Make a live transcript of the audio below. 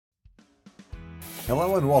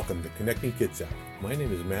Hello and welcome to Connecting Kitsap. My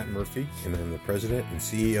name is Matt Murphy and I'm the President and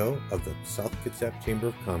CEO of the South Kitsap Chamber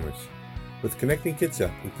of Commerce. With Connecting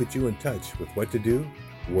Kitsap, we put you in touch with what to do,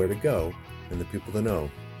 where to go, and the people to know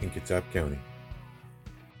in Kitsap County.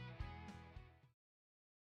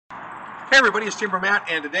 Hey everybody, it's Chamber Matt,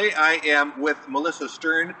 and today I am with Melissa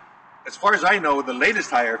Stern. As far as I know, the latest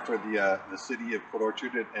hire for the city of Port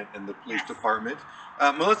Orchard and the police department.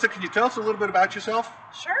 Melissa, can you tell us a little bit about yourself?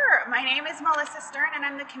 Sure. My name is Melissa Stern, and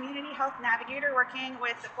I'm the Community Health Navigator working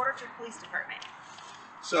with the Port Orchard Police Department.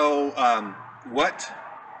 So, what's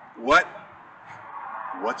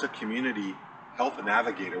a community health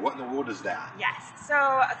navigator? What in the world is that? Yes. So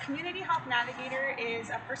a Community Health Navigator is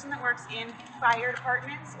a person that works in fire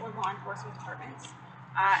departments or law enforcement departments.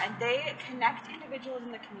 And they connect individuals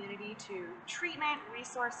in the community to treatment,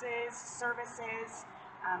 resources, services,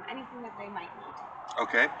 anything that they might need.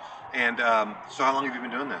 Okay. And so how long have you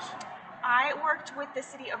been doing this? I worked with the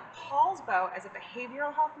city of Paulsbo as a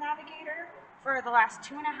behavioral health navigator for the last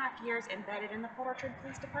 2.5 years embedded in the Port Orchard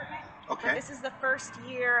Police Department. Okay. But this is the first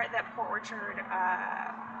year that Port Orchard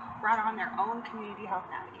brought on their own community health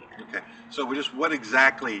navigator. Okay. So what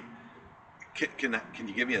exactly, can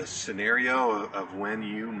you give me a scenario of when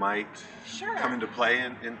you might come into play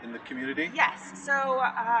in the community? Yes. So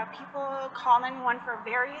people call 911 for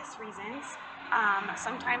various reasons.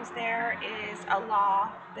 Sometimes there is a law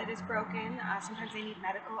that is broken. Sometimes they need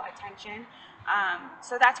medical attention.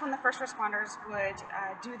 So that's when the first responders would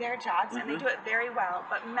do their jobs, and they do it very well.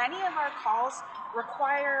 But many of our calls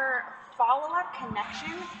require follow-up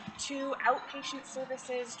connection to outpatient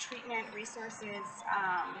services, treatment, resources,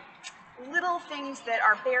 little things that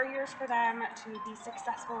are barriers for them to be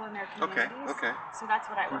successful in their communities. Okay. So that's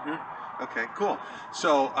what I work on. Okay, cool.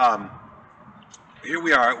 So here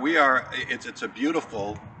we are. It's a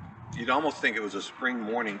beautiful. You'd almost think it was a spring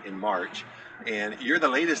morning in March, and you're the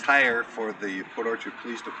latest hire for the Port Orchard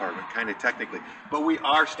Police Department, kind of technically. But we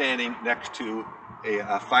are standing next to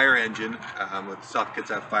a fire engine with South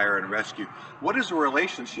Kitsap Fire and Rescue. What is the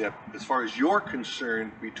relationship, as far as you're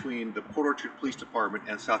concerned, between the Port Orchard Police Department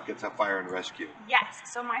and South Kitsap Fire and Rescue? Yes.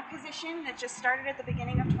 So my position that just started at the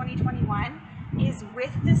beginning of 2021 is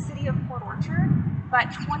with the city of Port Orchard,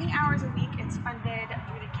 but 20 hours a week it's funded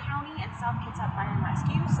through the county and South Kitsap Fire and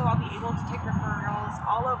Rescue, so I'll be able to take referrals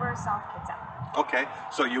all over South Kitsap. Okay,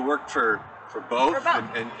 so you work for both? For both,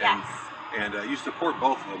 yes. And you support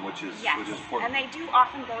both of them, which is important. And they do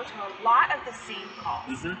often go to a lot of the same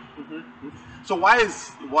calls. So why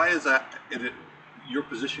is your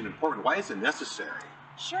position important? Why is it necessary?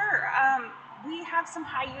 Sure. We have some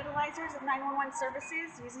high utilizers of 911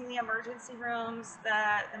 services using the emergency rooms,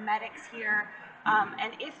 the medics here.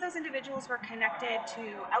 And if those individuals were connected to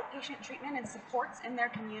outpatient treatment and supports in their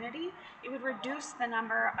community, it would reduce the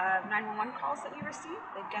number of 911 calls that we receive.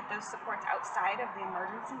 They'd get those supports outside of the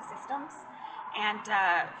emergency systems and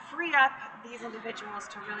free up these individuals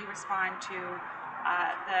to really respond to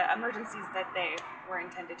the emergencies that they were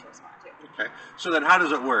intended to respond to. Okay. So then how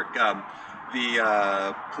does it work?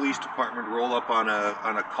 The police department roll up on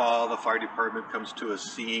a call, the fire department comes to a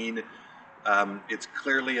scene. It's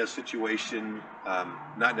clearly a situation,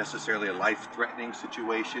 not necessarily a life-threatening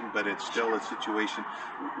situation, but it's still a situation.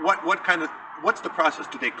 What's the process?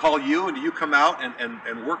 Do they call you and do you come out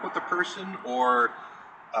and work with the person, or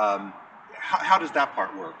how does that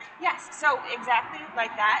part work? Yes, so exactly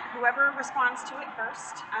like that. Whoever responds to it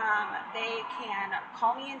first, they can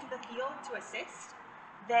call me into the field to assist.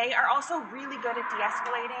 They are also really good at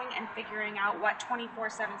de-escalating and figuring out what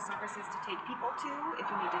 24/7 services to take people to if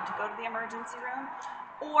you needed to go to the emergency room.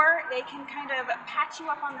 Or they can kind of patch you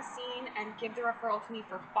up on the scene and give the referral to me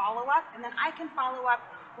for follow-up, and then I can follow up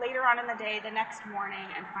later on in the day, the next morning,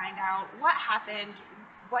 and find out what happened,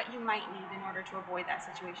 what you might need in order to avoid that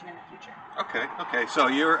situation in the future. Okay. So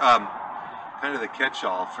you're kind of the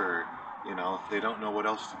catch-all for, if they don't know what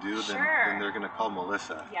else to do, then they're going to call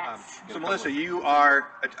Melissa. Yes. So Melissa, you are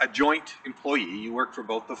a joint employee. You work for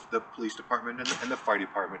both the police department and the fire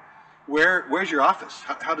department. Where's your office?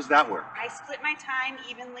 How does that work? I split my time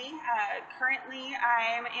evenly. Currently,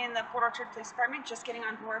 I'm in the Port Orchard Police Department, just getting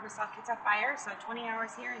on board with South Kitsap Fire, so 20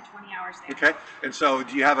 hours here and 20 hours there. Okay. And so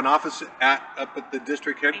do you have an office up at the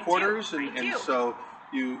district headquarters? I do. And so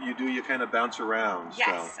you kind of bounce around?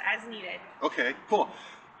 Yes, as needed. Okay, cool.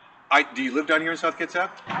 Do you live down here in South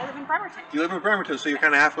Kitsap? I live in Bremerton. You live in Bremerton, so you're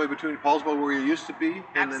kind of halfway between Paulsbo, where you used to be,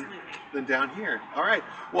 and then down here. All right.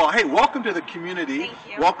 Well, hey, welcome to the community. Thank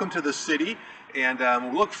you. Welcome to the city, and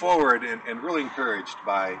we look forward and really encouraged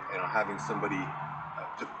by having somebody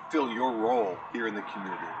to fill your role here in the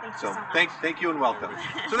community. Thank you so much. Thank you and welcome.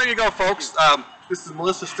 So there you go, folks. This is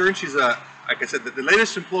Melissa Stern. She's like I said, the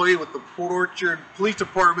latest employee with the Port Orchard Police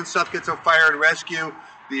Department, South Kitsap Fire and Rescue,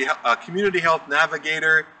 the Community Health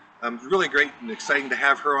Navigator. It's really great and exciting to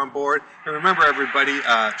have her on board. And remember, everybody,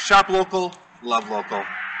 shop local, love local.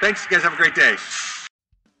 Thanks, you guys. Have a great day.